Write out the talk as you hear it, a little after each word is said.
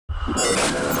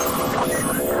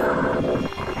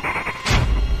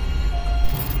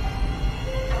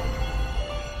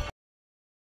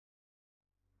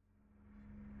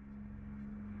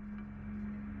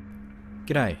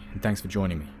G'day, and thanks for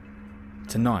joining me.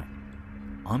 Tonight,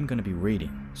 I'm going to be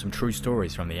reading some true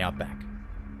stories from the Outback.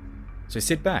 So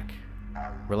sit back,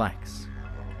 relax,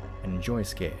 and enjoy a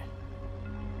scare.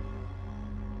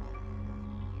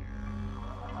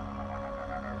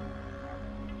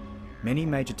 Many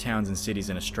major towns and cities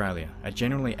in Australia are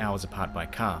generally hours apart by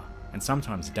car, and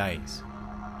sometimes days.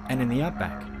 And in the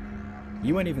Outback,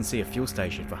 you won't even see a fuel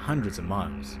station for hundreds of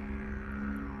miles.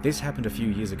 This happened a few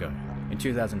years ago, in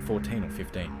 2014 or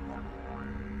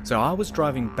 15. So I was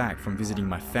driving back from visiting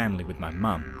my family with my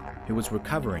mum, who was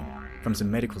recovering from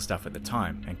some medical stuff at the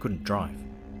time and couldn't drive.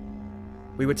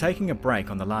 We were taking a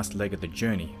break on the last leg of the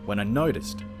journey when I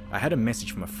noticed I had a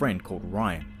message from a friend called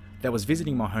Ryan that was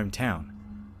visiting my hometown,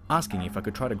 asking if I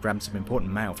could try to grab some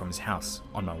important mail from his house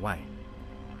on my way.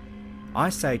 I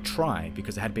say try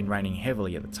because it had been raining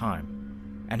heavily at the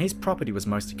time, and his property was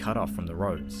mostly cut off from the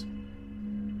roads.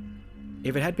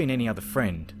 If it had been any other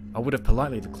friend, I would have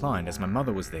politely declined as my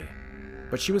mother was there,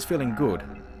 but she was feeling good,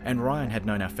 and Ryan had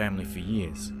known our family for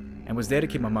years, and was there to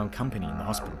keep my mum company in the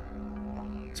hospital.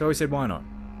 So I said, why not?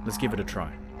 Let's give it a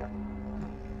try.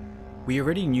 We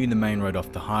already knew the main road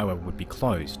off the highway would be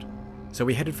closed, so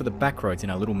we headed for the back roads in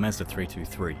our little Mazda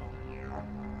 323.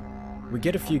 We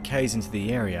get a few k's into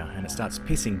the area and it starts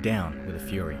pissing down with a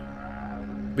fury.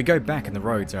 We go back and the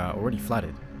roads are already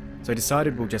flooded, so I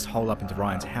decided we'll just hole up into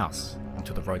Ryan's house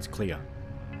until the road's clear.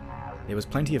 There was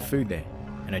plenty of food there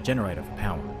and a generator for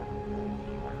power.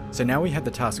 So now we had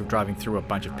the task of driving through a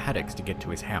bunch of paddocks to get to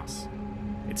his house.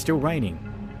 It's still raining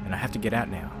and I have to get out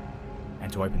now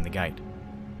and to open the gate.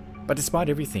 But despite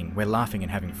everything, we're laughing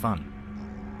and having fun.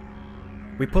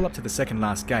 We pull up to the second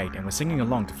last gate and we're singing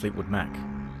along to Fleetwood Mac.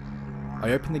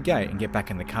 I open the gate and get back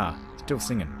in the car, still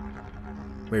singing.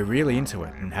 We're really into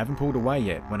it and haven't pulled away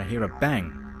yet when I hear a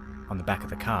bang on the back of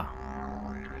the car.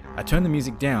 I turn the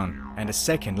music down and a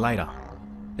second later,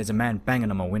 there's a man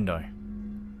banging on my window.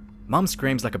 Mum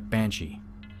screams like a banshee.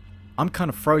 I'm kind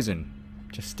of frozen,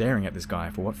 just staring at this guy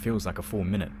for what feels like a full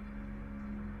minute.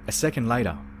 A second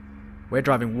later, we're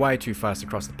driving way too fast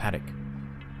across the paddock.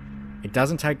 It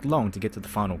doesn't take long to get to the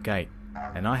final gate,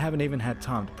 and I haven't even had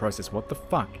time to process what the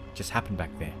fuck just happened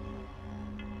back there.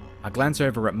 I glance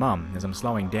over at Mum as I'm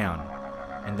slowing down,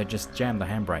 and they just jam the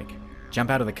handbrake, jump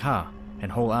out of the car,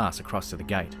 and haul ass across to the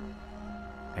gate.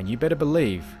 And you better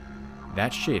believe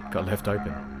that shit got left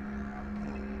open.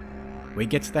 We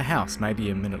get to the house maybe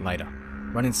a minute later,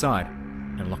 run inside,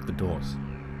 and lock the doors.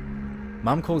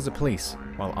 Mum calls the police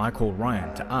while I call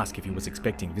Ryan to ask if he was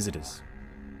expecting visitors.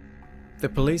 The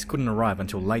police couldn't arrive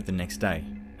until late the next day,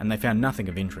 and they found nothing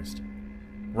of interest.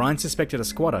 Ryan suspected a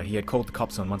squatter he had called the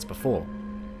cops on once before,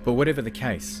 but whatever the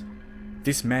case,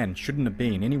 this man shouldn't have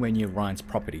been anywhere near Ryan's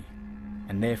property,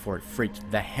 and therefore it freaked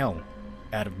the hell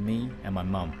out of me and my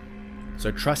mum.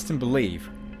 So trust and believe,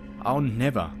 I'll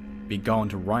never be going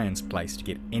to Ryan's place to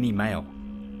get any mail,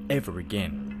 ever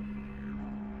again.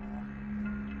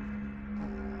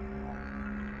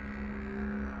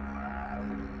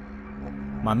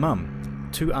 My mum,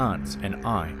 2 aunts and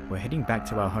I were heading back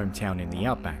to our hometown in the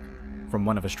Outback from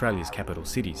one of Australia's capital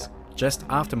cities, just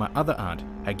after my other aunt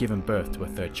had given birth to a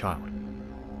 3rd child.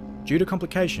 Due to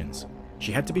complications,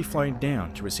 she had to be flown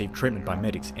down to receive treatment by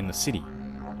medics in the city.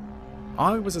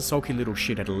 I was a sulky little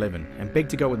shit at 11 and begged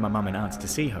to go with my mum and aunts to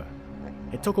see her.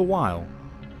 It took a while,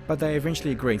 but they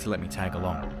eventually agreed to let me tag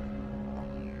along.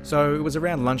 So it was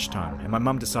around lunchtime and my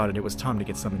mum decided it was time to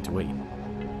get something to eat.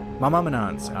 My mum and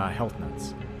aunts are health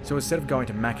nuts, so instead of going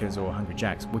to Macca's or Hungry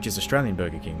Jack's, which is Australian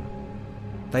Burger King,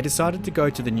 they decided to go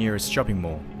to the nearest shopping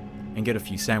mall and get a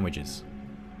few sandwiches.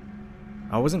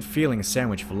 I wasn't feeling a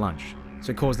sandwich for lunch,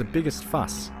 so caused the biggest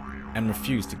fuss and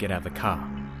refused to get out of the car.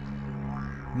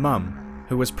 Mum,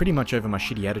 who was pretty much over my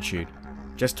shitty attitude,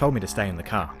 just told me to stay in the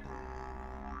car.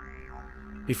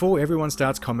 Before everyone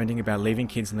starts commenting about leaving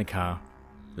kids in the car,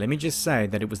 let me just say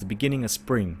that it was the beginning of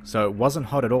spring, so it wasn't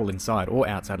hot at all inside or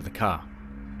outside of the car.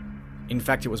 In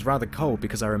fact, it was rather cold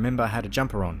because I remember I had a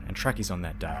jumper on and trackies on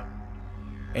that day.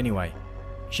 Anyway,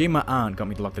 she and my aunt got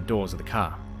me to lock the doors of the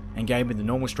car and gave me the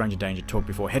normal stranger danger talk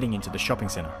before heading into the shopping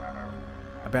centre.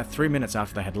 About 3 minutes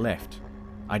after they had left,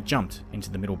 I jumped into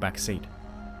the middle back seat.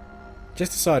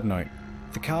 Just a side note,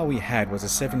 the car we had was a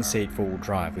 7-seat 4-wheel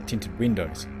drive with tinted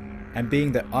windows, and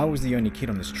being that I was the only kid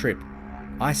on this trip,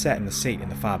 I sat in the seat in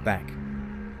the far back.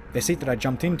 The seat that I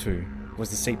jumped into was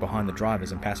the seat behind the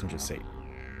driver's and passenger's seat.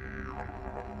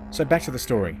 So back to the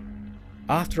story.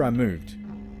 After I moved,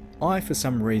 I for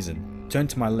some reason turned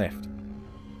to my left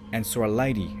and saw a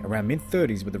lady around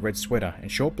mid-30s with a red sweater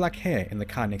and short black hair in the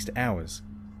car next to ours,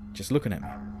 just looking at me.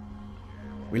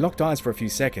 We locked eyes for a few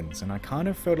seconds and I kind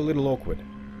of felt a little awkward,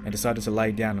 and decided to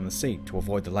lay down on the seat to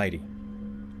avoid the lady.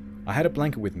 I had a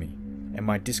blanket with me and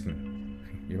my Discman,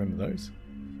 you remember those?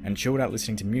 And chilled out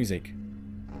listening to music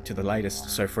to the latest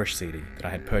So Fresh CD that I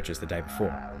had purchased the day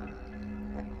before.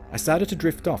 I started to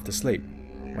drift off to sleep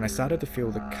when I started to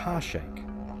feel the car shake.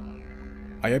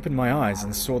 I opened my eyes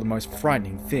and saw the most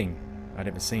frightening thing I'd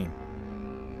ever seen.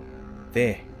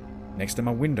 There, next to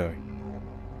my window,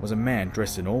 was a man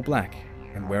dressed in all black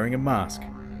and wearing a mask,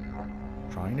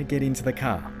 trying to get into the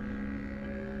car.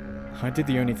 I did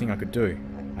the only thing I could do.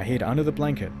 I hid under the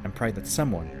blanket and prayed that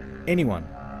someone, anyone,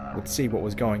 would see what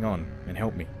was going on and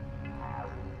help me.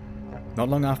 Not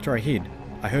long after I hid,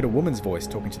 I heard a woman's voice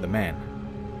talking to the man.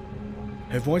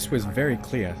 Her voice was very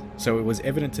clear, so it was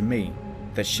evident to me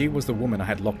that she was the woman I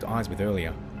had locked eyes with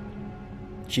earlier.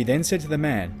 She then said to the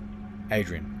man,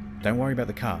 "Adrian, don't worry about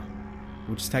the car.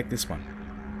 We'll just take this one."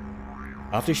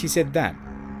 After she said that,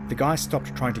 the guy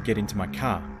stopped trying to get into my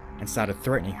car and started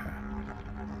threatening her.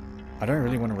 I don't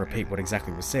really want to repeat what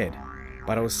exactly was said,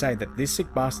 but I will say that this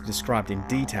sick bastard described in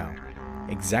detail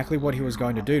exactly what he was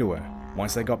going to do to her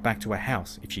once they got back to her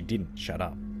house if she didn't shut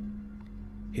up.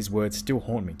 His words still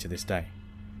haunt me to this day.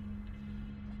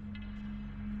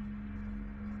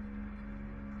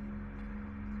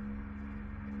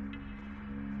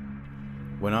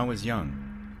 When I was young,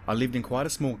 I lived in quite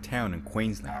a small town in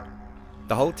Queensland.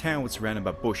 The whole town was surrounded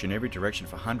by bush in every direction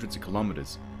for hundreds of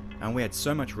kilometres, and we had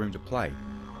so much room to play.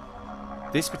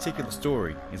 This particular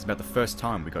story is about the first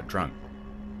time we got drunk.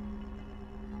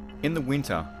 In the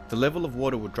winter, the level of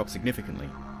water would drop significantly,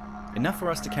 enough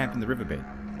for us to camp in the riverbed.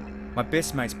 My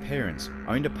best mate's parents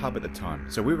owned a pub at the time,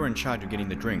 so we were in charge of getting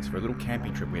the drinks for a little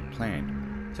camping trip we had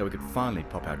planned, so we could finally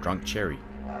pop our drunk cherry.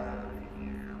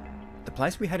 The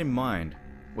place we had in mind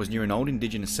was near an old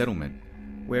indigenous settlement,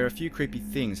 where a few creepy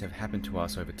things have happened to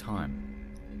us over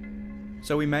time.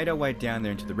 So we made our way down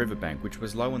there into the riverbank, which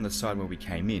was low on the side where we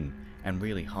came in, and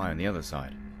really high on the other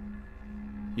side.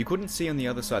 You couldn't see on the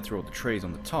other side through all the trees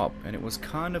on the top, and it was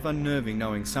kind of unnerving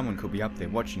knowing someone could be up there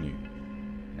watching you,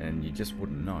 and you just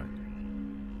wouldn't know.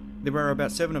 There were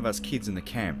about 7 of us kids in the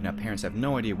camp, and our parents have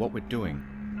no idea what we're doing,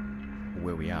 or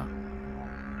where we are.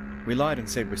 We lied and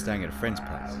said we're staying at a friend's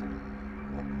place.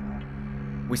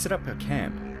 We set up our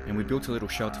camp, and we built a little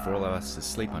shelter for all of us to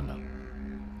sleep under.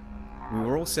 We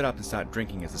were all set up and started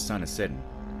drinking as the sun is setting.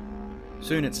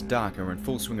 Soon it's dark and we're in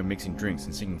full swing of mixing drinks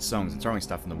and singing songs and throwing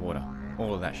stuff in the water,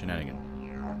 all of that shenanigan,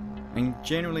 and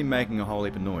generally making a whole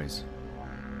heap of noise.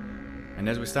 And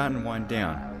as we're starting to wind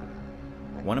down,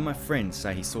 one of my friends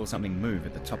say he saw something move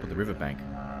at the top of the riverbank,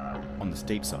 on the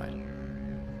steep side.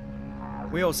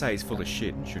 We all say he's full of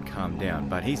shit and should calm down,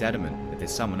 but he's adamant that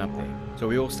there's someone up there, so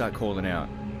we all start calling out,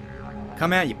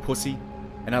 "Come out, you pussy,"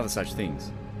 and other such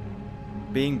things,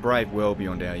 being brave well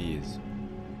beyond our years.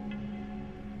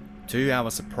 To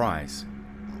our surprise,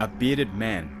 a bearded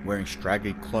man wearing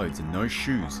straggly clothes and no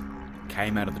shoes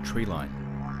came out of the tree line.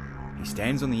 He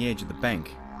stands on the edge of the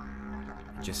bank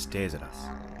and just stares at us.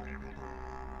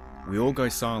 We all go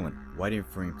silent, waiting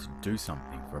for him to do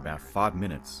something for about 5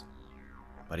 minutes,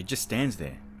 but he just stands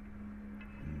there,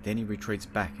 and then he retreats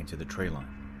back into the tree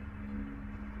line.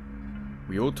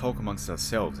 We all talk amongst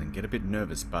ourselves and get a bit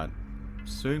nervous, but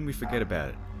soon we forget about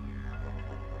it.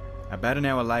 About an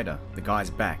hour later, the guy's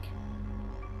back,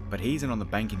 but he isn't on the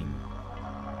bank anymore.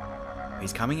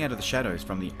 He's coming out of the shadows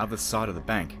from the other side of the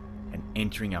bank and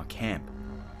entering our camp.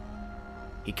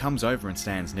 He comes over and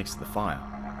stands next to the fire.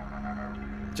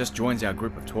 Just joins our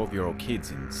group of 12-year-old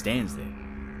kids and stands there.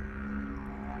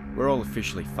 We're all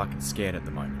officially fucking scared at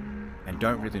the moment and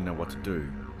don't really know what to do,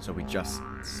 so we just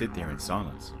sit there in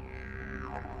silence.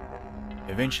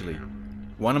 Eventually,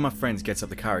 one of my friends gets up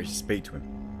the courage to speak to him.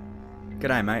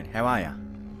 "G'day mate, how are ya?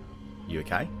 You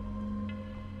okay?"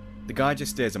 The guy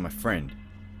just stares at my friend,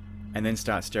 and then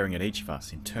starts staring at each of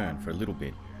us in turn for a little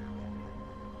bit.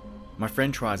 My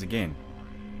friend tries again.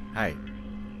 "Hey,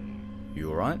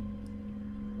 you alright?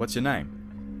 What's your name?"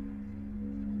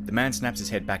 The man snaps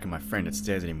his head back at my friend and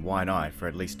stares at him wide-eyed for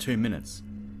at least 2 minutes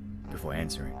before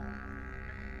answering.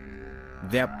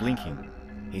 Without blinking,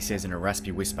 he says in a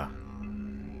raspy whisper,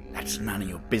 "That's none of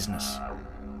your business,"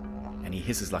 and he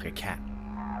hisses like a cat.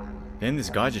 Then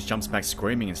this guy just jumps back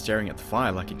screaming and staring at the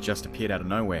fire like it just appeared out of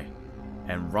nowhere,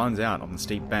 and runs out on the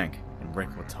steep bank in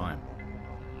record time.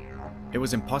 It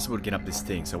was impossible to get up this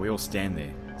thing, so we all stand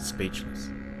there, speechless.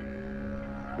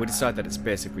 We decide that it's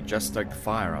best if we just stoke the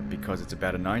fire up because it's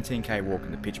about a 19k walk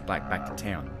in the pitch black back to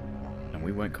town, and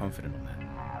we weren't confident on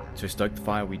that. So stoke the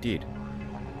fire we did.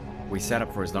 We sat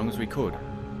up for as long as we could,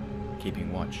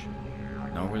 keeping watch,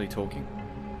 no one really talking.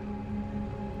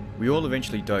 We all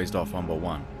eventually dozed off one by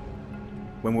one.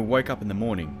 When we woke up in the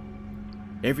morning,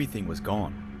 Everything was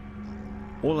gone.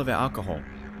 All of our alcohol,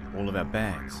 all of our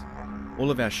bags, all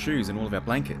of our shoes and all of our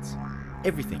blankets.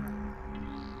 Everything.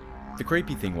 The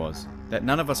creepy thing was that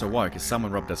none of us awoke as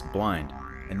someone robbed us blind,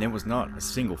 and there was not a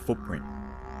single footprint.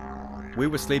 We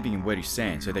were sleeping in weddish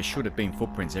sand, so there should have been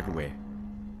footprints everywhere,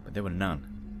 but there were none.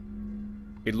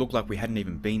 It looked like we hadn't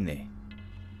even been there.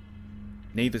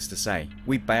 Needless to say,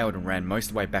 we bailed and ran most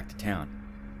of the way back to town.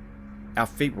 Our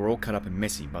feet were all cut up and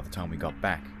messy by the time we got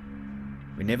back.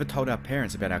 We never told our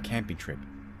parents about our camping trip,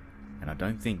 and I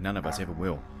don't think none of us ever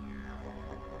will.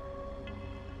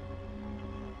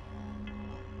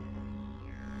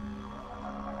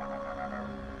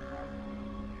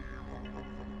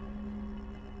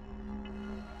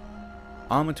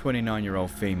 I'm a 29-year-old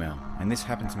female, and this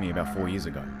happened to me about 4 years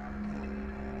ago.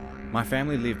 My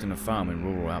family lived on a farm in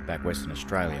rural Outback, Western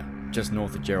Australia, just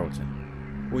north of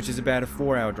Geraldton, which is about a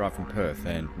 4-hour drive from Perth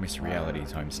and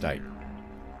thisismrreality's home state.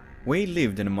 We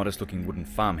lived in a modest-looking wooden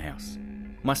farmhouse.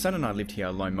 My son and I lived here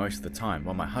alone most of the time,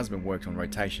 while my husband worked on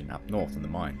rotation up north in the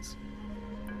mines.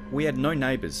 We had no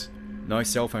neighbours, no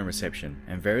cell phone reception,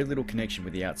 and very little connection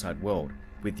with the outside world,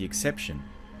 with the exception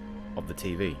of the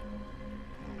TV.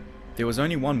 There was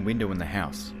only one window in the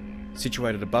house,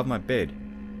 situated above my bed,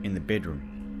 in the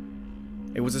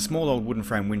bedroom. It was a small old wooden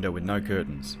frame window with no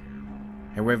curtains.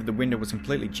 However, the window was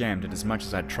completely jammed, and as much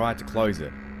as I tried to close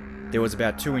it, there was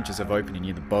about 2 inches of opening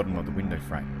near the bottom of the window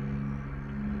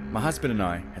frame. My husband and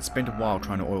I had spent a while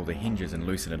trying to oil the hinges and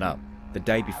loosen it up, the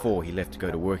day before he left to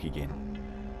go to work again.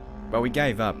 But we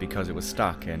gave up because it was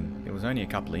stuck and it was only a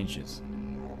couple of inches.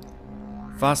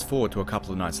 Fast forward to a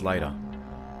couple of nights later.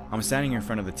 I'm standing in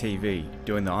front of the TV,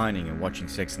 doing the ironing and watching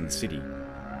Sex and the City,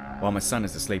 while my son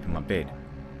is asleep in my bed.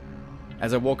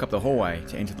 As I walk up the hallway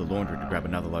to enter the laundry to grab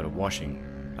another load of washing,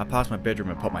 I pass my bedroom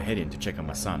and pop my head in to check on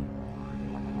my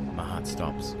son. My heart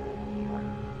stops.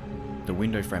 The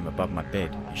window frame above my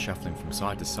bed is shuffling from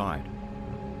side to side.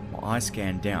 My eyes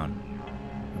scan down,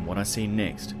 and what I see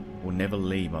next will never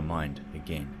leave my mind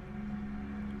again.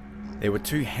 There were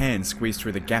 2 hands squeezed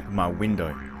through the gap of my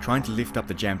window, trying to lift up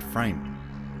the jammed frame.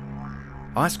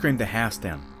 I screamed the house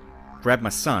down, grabbed my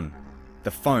son,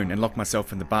 the phone, and locked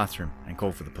myself in the bathroom and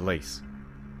called for the police.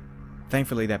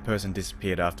 Thankfully, that person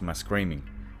disappeared after my screaming,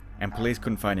 and police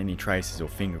couldn't find any traces or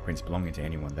fingerprints belonging to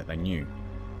anyone that they knew.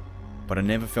 But I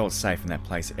never felt safe in that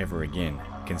place ever again,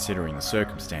 considering the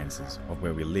circumstances of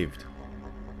where we lived.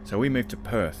 So we moved to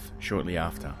Perth shortly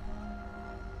after.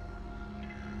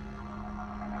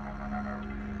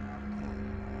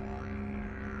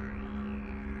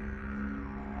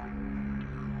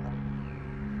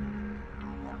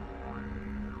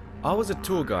 I was a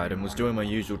tour guide and was doing my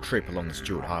usual trip along the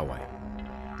Stuart Highway.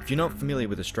 If you're not familiar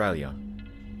with Australia,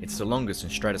 it's the longest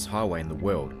and straightest highway in the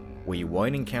world, where you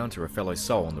won't encounter a fellow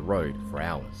soul on the road for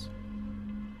hours.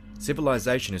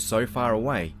 Civilization is so far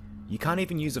away, you can't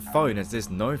even use a phone as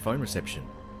there's no phone reception.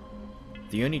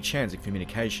 The only chance of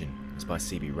communication is by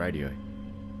CB radio.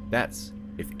 That's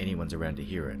if anyone's around to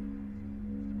hear it.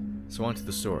 So on to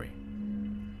the story.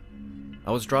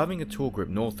 I was driving a tour group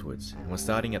northwards and was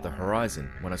starting at the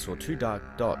horizon when I saw 2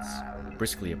 dark dots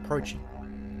briskly approaching.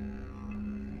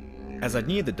 As I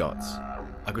neared the dots,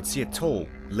 I could see a tall,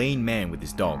 lean man with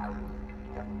his dog.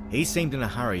 He seemed in a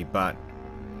hurry, but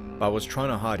was trying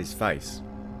to hide his face.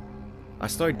 I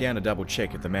slowed down to double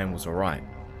check if the man was alright,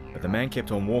 but the man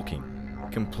kept on walking,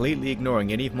 completely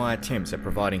ignoring any of my attempts at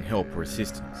providing help or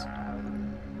assistance.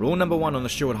 Rule number 1 on the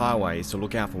Stuart Highway is to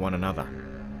look out for one another.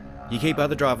 You keep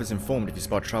other drivers informed if you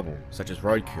spot trouble, such as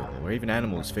roadkill or even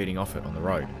animals feeding off it on the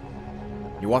road.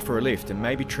 You offer a lift and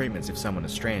maybe treatments if someone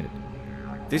is stranded.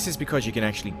 This is because you can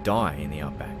actually die in the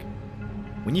Outback.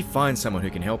 When you find someone who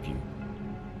can help you,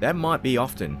 that might be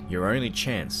often your only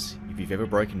chance if you've ever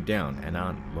broken down and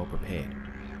aren't well prepared.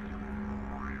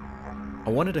 I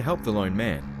wanted to help the lone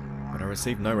man, but I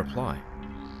received no reply.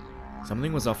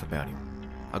 Something was off about him.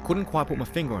 I couldn't quite put my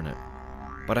finger on it,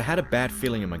 but I had a bad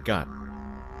feeling in my gut.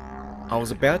 I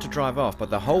was about to drive off, but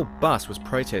the whole bus was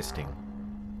protesting.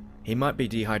 He might be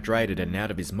dehydrated and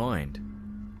out of his mind.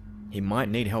 He might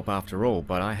need help after all,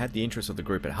 but I had the interests of the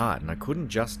group at heart, and I couldn't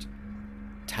just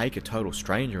take a total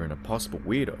stranger and a possible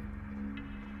weirdo.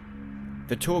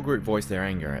 The tour group voiced their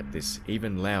anger at this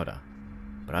even louder,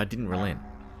 but I didn't relent.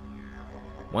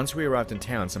 Once we arrived in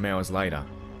town some hours later,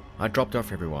 I dropped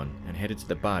off everyone and headed to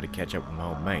the bar to catch up with my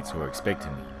old mates who were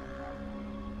expecting me.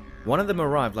 One of them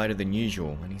arrived later than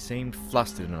usual, and he seemed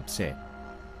flustered and upset.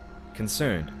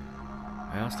 Concerned,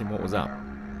 I asked him what was up.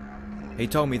 He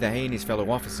told me that he and his fellow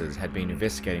officers had been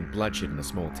investigating bloodshed in a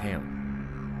small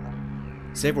town.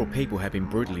 Several people had been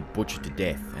brutally butchered to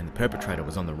death, and the perpetrator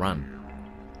was on the run.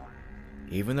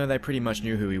 even though they pretty much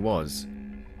knew who he was,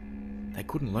 they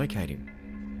couldn't locate him.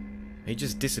 He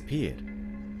just disappeared.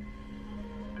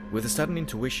 With a sudden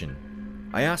intuition,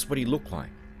 I asked what he looked like,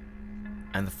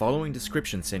 and the following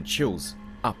description sent chills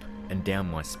up and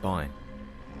down my spine.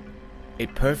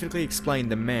 It perfectly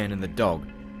explained the man and the dog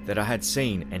that I had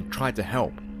seen and tried to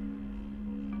help.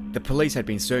 The police had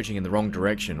been searching in the wrong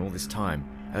direction all this time,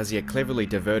 as he had cleverly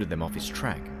diverted them off his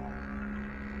track.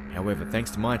 However,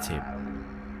 thanks to my tip,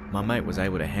 my mate was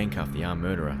able to handcuff the armed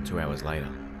murderer 2 hours later.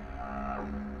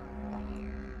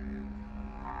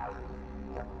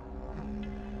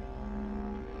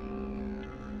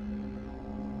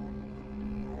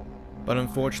 But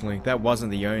unfortunately, that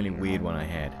wasn't the only weird one I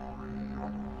had.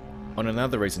 On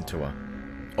another recent tour,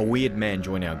 a weird man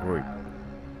joined our group.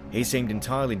 He seemed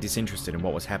entirely disinterested in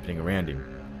what was happening around him,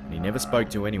 and he never spoke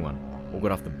to anyone or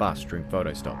got off the bus during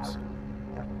photo stops.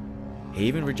 He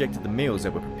even rejected the meals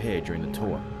that were prepared during the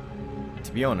tour.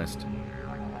 To be honest,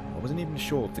 I wasn't even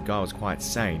sure if the guy was quite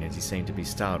sane, as he seemed to be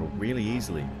startled really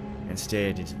easily and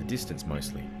stared into the distance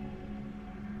mostly.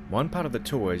 One part of the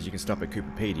tour is you can stop at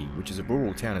Cooper Pedy, which is a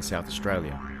rural town in South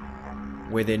Australia,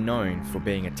 where they're known for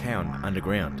being a town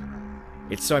underground.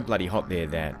 It's so bloody hot there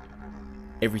that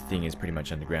everything is pretty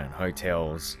much underground.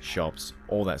 Hotels, shops,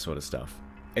 all that sort of stuff.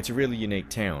 It's a really unique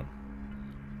town.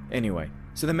 Anyway,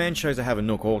 so the man chose to have a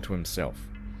nook all to himself.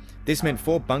 This meant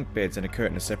 4 bunk beds and a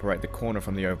curtain to separate the corner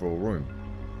from the overall room.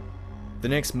 The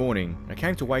next morning, I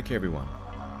came to wake everyone.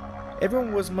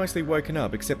 Everyone was mostly woken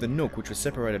up except the nook, which was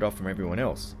separated off from everyone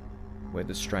else, where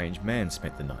the strange man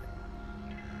spent the night.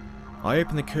 I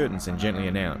opened the curtains and gently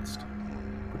announced,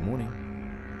 "Good morning."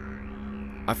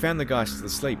 I found the guy still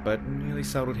asleep, but nearly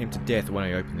startled him to death when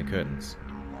I opened the curtains.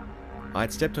 I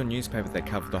had stepped on newspaper that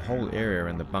covered the whole area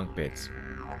and the bunk beds.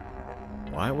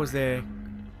 Why it was there,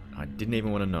 I didn't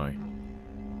even want to know,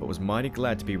 but was mighty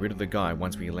glad to be rid of the guy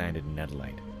once we landed in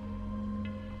Adelaide.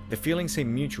 The feeling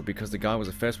seemed mutual because the guy was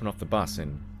the first one off the bus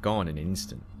and gone in an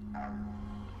instant.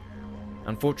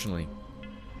 Unfortunately,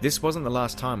 this wasn't the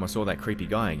last time I saw that creepy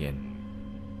guy again.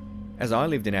 As I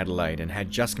lived in Adelaide and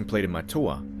had just completed my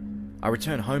tour, I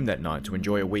returned home that night to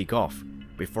enjoy a week off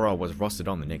before I was rostered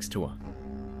on the next tour.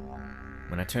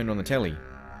 When I turned on the telly,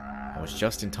 I was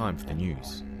just in time for the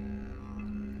news.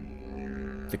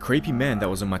 The creepy man that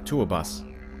was on my tour bus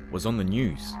was on the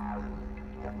news.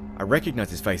 I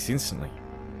recognized his face instantly.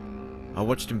 I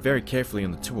watched him very carefully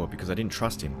on the tour because I didn't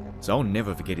trust him, so I'll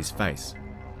never forget his face.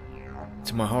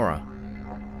 To my horror,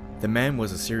 the man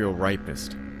was a serial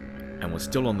rapist and was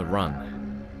still on the run.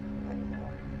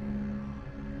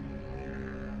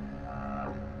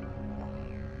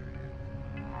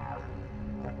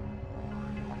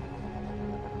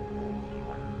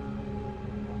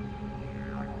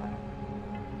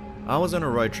 I was on a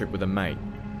road trip with a mate,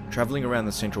 travelling around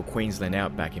the central Queensland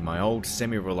Outback in my old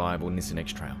semi-reliable Nissan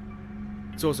X-Trail.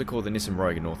 It's also called the Nissan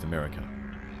Rogue in North America.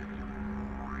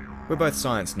 We're both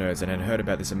science nerds and had heard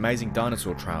about this amazing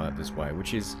dinosaur trail out this way,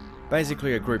 which is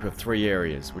basically a group of 3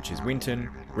 areas, which is Winton,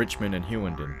 Richmond and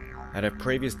Hewenden, that have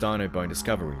previous dino bone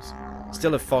discoveries,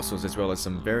 still have fossils as well as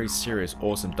some very serious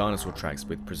awesome dinosaur tracks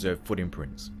with preserved foot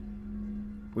imprints.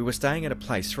 We were staying at a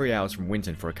place 3 hours from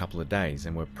Winton for a couple of days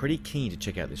and were pretty keen to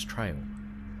check out this trail.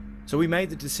 So we made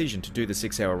the decision to do the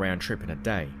 6-hour round trip in a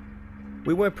day.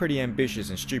 We were pretty ambitious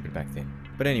and stupid back then,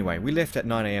 but anyway, we left at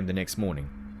 9 AM the next morning,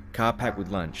 car packed with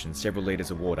lunch and several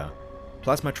litres of water,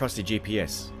 plus my trusty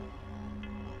GPS.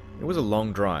 It was a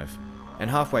long drive, and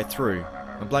halfway through,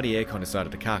 my bloody aircon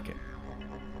decided to cark it.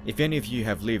 If any of you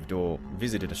have lived or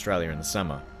visited Australia in the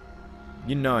summer,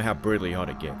 you know how brutally hot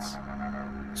it gets.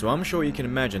 So I'm sure you can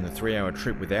imagine the 3-hour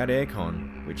trip without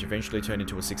aircon, which eventually turned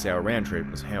into a 6-hour round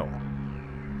trip, was hell.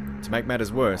 To make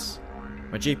matters worse,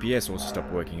 my GPS also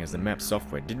stopped working as the map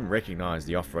software didn't recognise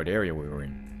the off-road area we were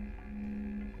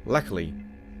in. Luckily,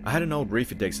 I had an old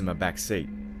reefer Dex in my back seat,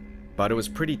 but it was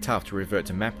pretty tough to revert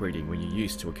to map reading when you're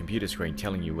used to a computer screen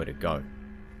telling you where to go.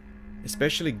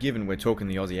 Especially given we're talking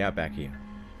the Aussie Outback here,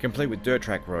 complete with dirt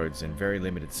track roads and very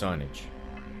limited signage.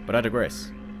 But I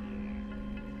digress.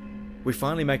 We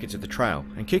finally make it to the trail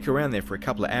and kick around there for a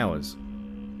couple of hours,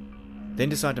 then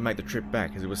decide to make the trip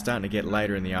back as it was starting to get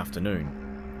later in the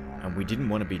afternoon, and we didn't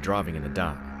want to be driving in the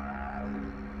dark.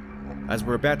 As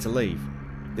we're about to leave,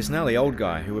 this gnarly old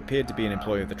guy who appeared to be an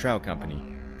employee of the trail company,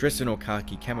 dressed in all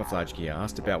khaki camouflage gear,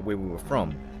 asked about where we were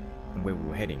from and where we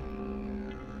were heading.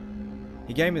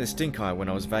 He gave me the stink eye when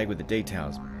I was vague with the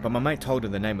details, but my mate told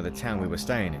him the name of the town we were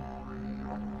staying in.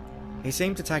 He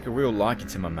seemed to take a real liking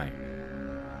to my mate,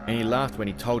 and he laughed when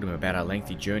he told him about our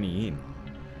lengthy journey in.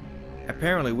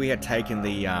 Apparently we had taken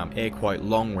the air quote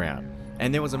long route,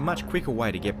 and there was a much quicker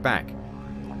way to get back.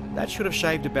 That should have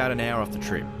shaved about an hour off the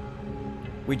trip.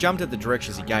 We jumped at the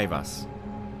directions he gave us,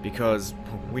 because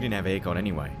we didn't have aircon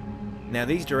anyway. Now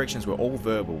these directions were all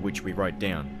verbal, which we wrote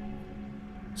down.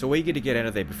 So eager to get out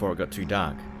of there before it got too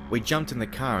dark, we jumped in the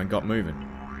car and got moving.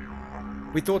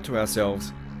 We thought to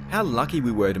ourselves, how lucky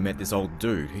we were to meet this old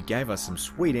dude who gave us some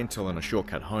sweet intel on a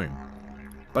shortcut home.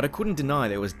 But I couldn't deny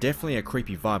there was definitely a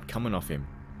creepy vibe coming off him.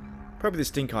 Probably the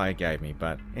stink eye he gave me,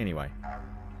 but anyway.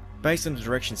 Based on the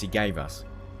directions he gave us,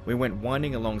 we went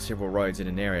winding along several roads in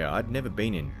an area I'd never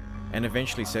been in, and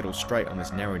eventually settled straight on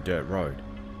this narrow dirt road.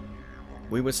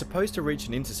 We were supposed to reach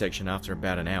an intersection after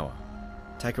about an hour,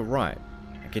 take a right,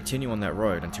 and continue on that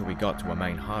road until we got to a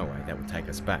main highway that would take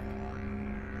us back.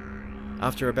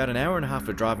 After about an hour and a half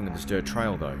of driving on this dirt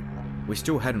trail though, we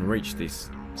still hadn't reached this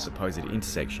supposed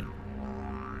intersection.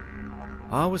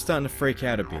 I was starting to freak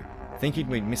out a bit, thinking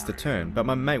we'd missed the turn, but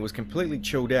my mate was completely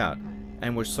chilled out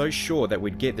and was so sure that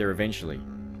we'd get there eventually.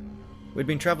 We'd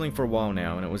been travelling for a while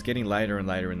now and it was getting later and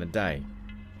later in the day,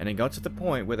 and it got to the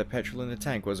point where the petrol in the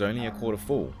tank was only a quarter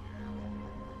full.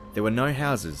 There were no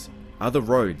houses, other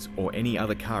roads or any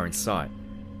other car in sight,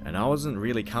 and I wasn't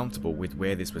really comfortable with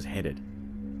where this was headed.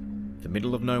 The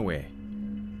middle of nowhere,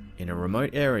 in a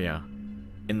remote area,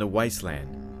 in the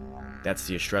wasteland. That's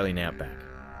the Australian Outback.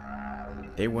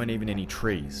 There weren't even any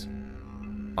trees,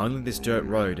 only this dirt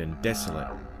road and desolate,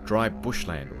 dry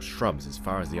bushland or shrubs as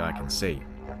far as the eye can see.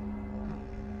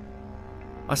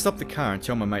 I stop the car and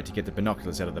tell my mate to get the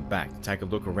binoculars out of the back to take a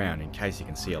look around in case he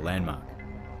can see a landmark.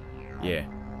 Yeah,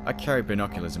 I carry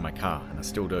binoculars in my car and I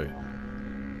still do.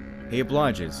 He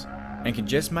obliges and can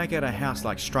just make out a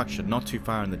house-like structure not too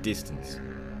far in the distance,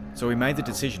 so we made the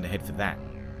decision to head for that.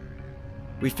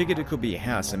 We figured it could be a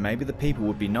house and maybe the people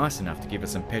would be nice enough to give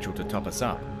us some petrol to top us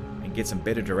up and get some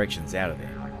better directions out of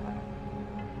there.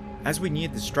 As we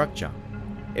neared the structure,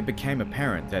 it became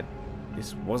apparent that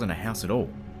this wasn't a house at all.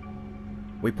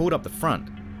 We pulled up the front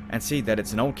and see that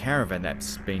it's an old caravan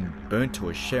that's been burnt to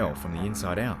a shell from the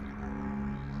inside out.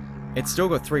 It's still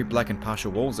got 3 blackened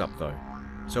partial walls up though,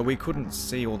 so we couldn't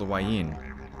see all the way in,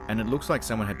 and it looks like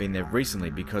someone had been there recently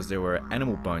because there were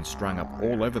animal bones strung up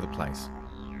all over the place,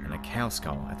 and a cow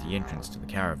skull at the entrance to the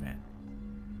caravan.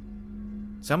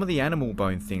 Some of the animal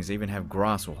bone things even have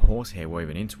grass or horsehair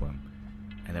woven into them,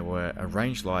 and they were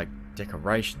arranged like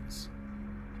decorations.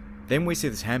 Then we see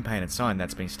this hand-painted sign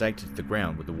that's been staked into the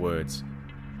ground with the words,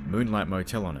 Moonlight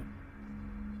Motel on it.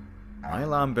 My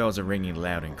alarm bells are ringing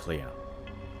loud and clear.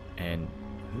 And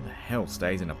who the hell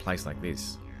stays in a place like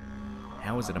this?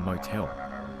 How is it a motel?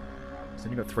 It's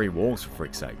only got 3 walls for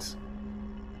freak's sakes.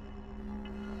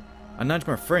 I nudge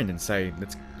my friend and say,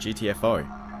 let's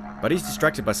GTFO, but he's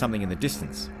distracted by something in the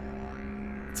distance.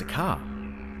 It's a car,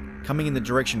 coming in the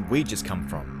direction we just come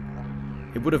from.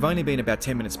 It would have only been about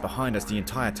 10 minutes behind us the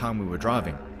entire time we were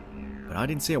driving, but I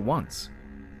didn't see it once.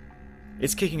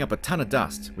 It's kicking up a ton of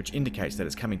dust, which indicates that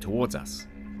it's coming towards us,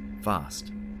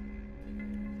 fast.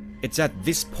 It's at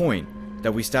this point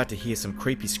that we start to hear some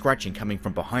creepy scratching coming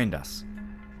from behind us.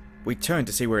 We turn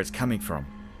to see where it's coming from.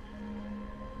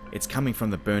 It's coming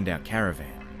from the burned out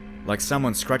caravan, like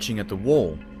someone scratching at the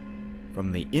wall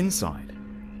from the inside.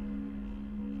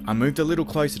 I moved a little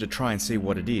closer to try and see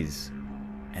what it is,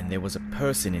 and there was a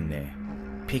person in there,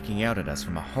 peeking out at us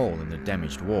from a hole in the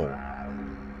damaged wall.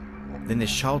 Then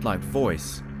this childlike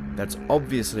voice, that's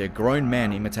obviously a grown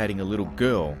man imitating a little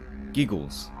girl,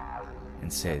 giggles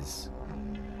and says,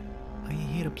 "Are you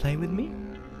here to play with me?"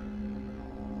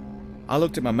 I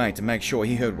looked at my mate to make sure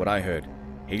he heard what I heard.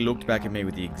 He looked back at me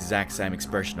with the exact same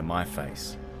expression on my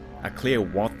face. A clear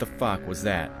what the fuck was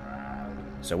that?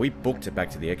 So we booked it back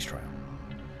to the X-Trail.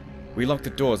 We locked the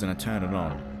doors and I turned it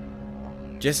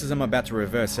on. Just as I'm about to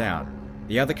reverse out,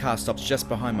 the other car stops just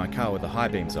behind my car with the high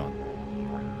beams on.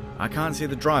 I can't see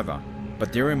the driver,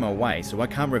 but they're in my way, so I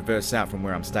can't reverse out from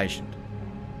where I'm stationed.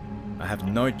 I have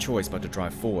no choice but to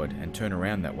drive forward and turn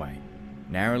around that way,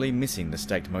 narrowly missing the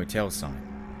staked motel sign.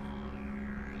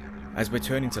 As we're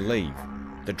turning to leave,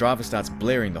 the driver starts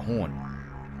blaring the horn,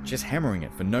 just hammering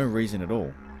it for no reason at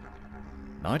all.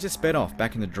 I just sped off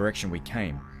back in the direction we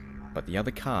came, but the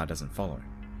other car doesn't follow.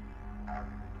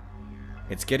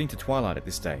 It's getting to twilight at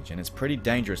this stage, and it's pretty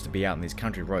dangerous to be out on these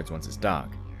country roads once it's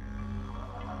dark.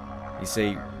 You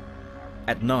see,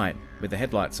 at night, with the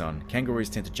headlights on, kangaroos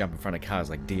tend to jump in front of cars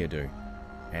like deer do,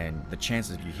 and the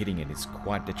chances of you hitting it is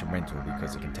quite detrimental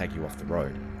because it can take you off the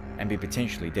road, and be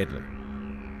potentially deadly.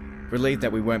 Relieved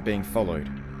that we weren't being followed,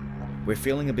 we're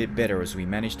feeling a bit better as we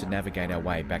manage to navigate our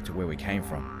way back to where we came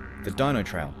from, the Dino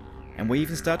Trail, and we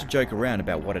even start to joke around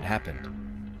about what had happened.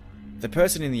 The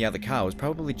person in the other car was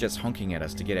probably just honking at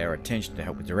us to get our attention to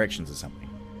help with directions or something.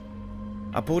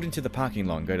 I pulled into the parking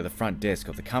lot and go to the front desk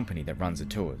of the company that runs the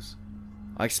tours.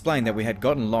 I explained that we had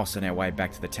gotten lost on our way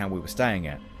back to the town we were staying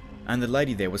at, and the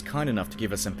lady there was kind enough to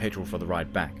give us some petrol for the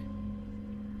ride back.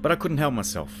 But I couldn't help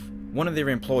myself. One of their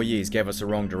employees gave us the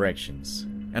wrong directions,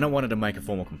 and I wanted to make a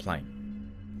formal complaint.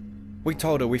 We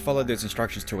told her we followed those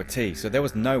instructions to a T, so there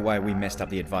was no way we messed up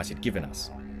the advice she'd given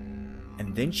us.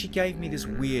 And then she gave me this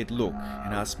weird look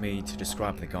and asked me to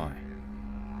describe the guy.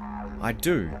 I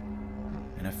do,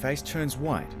 and her face turns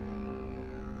white.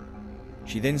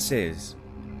 She then says,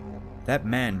 "That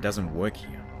man doesn't work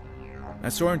here. I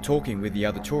saw him talking with the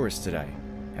other tourists today,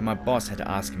 and my boss had to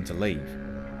ask him to leave.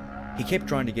 He kept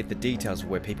trying to get the details of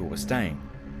where people were staying,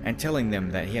 and telling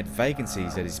them that he had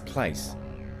vacancies at his place,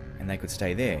 and they could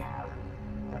stay there.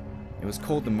 It was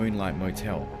called the Moonlight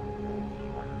Motel."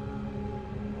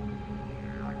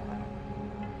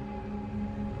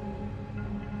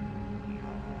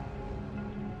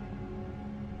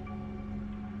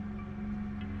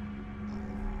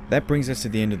 That brings us to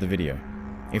the end of the video.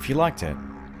 If you liked it,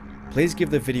 please give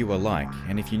the video a like,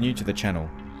 and if you're new to the channel,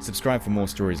 subscribe for more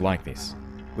stories like this.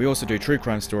 We also do true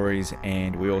crime stories,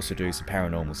 and we also do some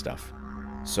paranormal stuff.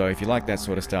 So if you like that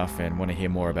sort of stuff and want to hear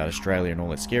more about Australia and all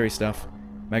that scary stuff,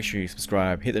 make sure you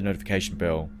subscribe, hit the notification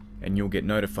bell, and you'll get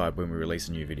notified when we release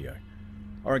a new video.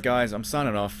 Alright guys, I'm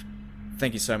signing off.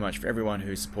 Thank you so much for everyone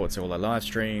who supports all our live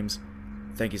streams.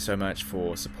 Thank you so much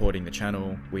for supporting the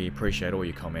channel. We appreciate all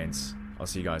your comments. I'll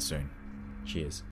see you guys soon. Cheers.